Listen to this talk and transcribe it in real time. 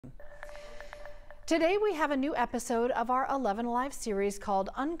Today we have a new episode of our 11 Alive series called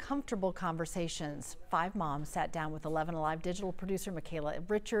Uncomfortable Conversations. 5 moms sat down with 11 Alive digital producer Makayla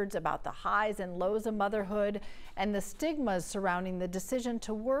Richards about the highs and lows of motherhood and the stigmas surrounding the decision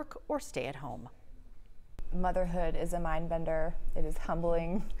to work or stay at home. Motherhood is a mind bender. It is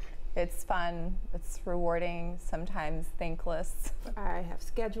humbling. It's fun. It's rewarding, sometimes thankless. I have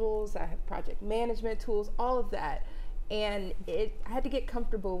schedules, I have project management tools, all of that. And I had to get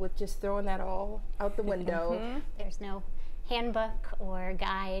comfortable with just throwing that all out the window. There's no handbook or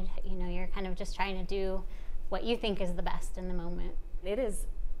guide. You know, you're kind of just trying to do what you think is the best in the moment. It is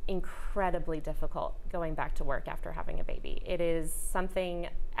incredibly difficult going back to work after having a baby. It is something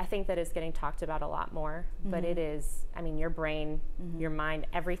I think that is getting talked about a lot more, but it is, I mean, your brain, your mind,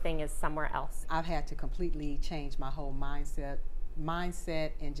 everything is somewhere else. I've had to completely change my whole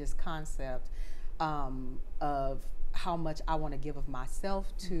mindset and just concept of how much I want to give of myself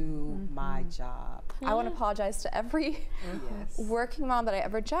to my job. I want to apologize to every working mom that I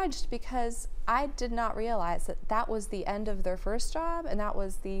ever judged, because I did not realize that that was the end of their first job and that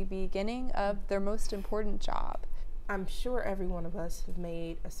was the beginning of their most important job. I'm sure every one of us have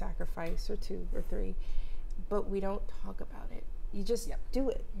made a sacrifice or 2 or 3, but we don't talk about it. You just do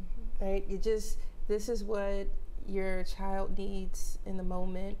it, right? This is what your child needs in the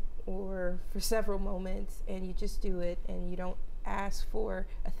moment or for several moments, and you just do it, and you don't ask for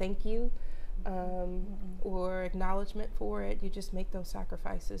a thank you or acknowledgement for it. You just make those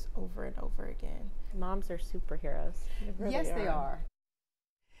sacrifices over and over again. Moms are superheroes. Yes, they are.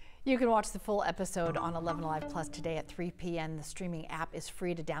 You can watch the full episode on 11 Alive Plus today at 3 p.m. The streaming app is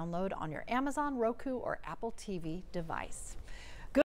free to download on your Amazon, Roku, or Apple TV device.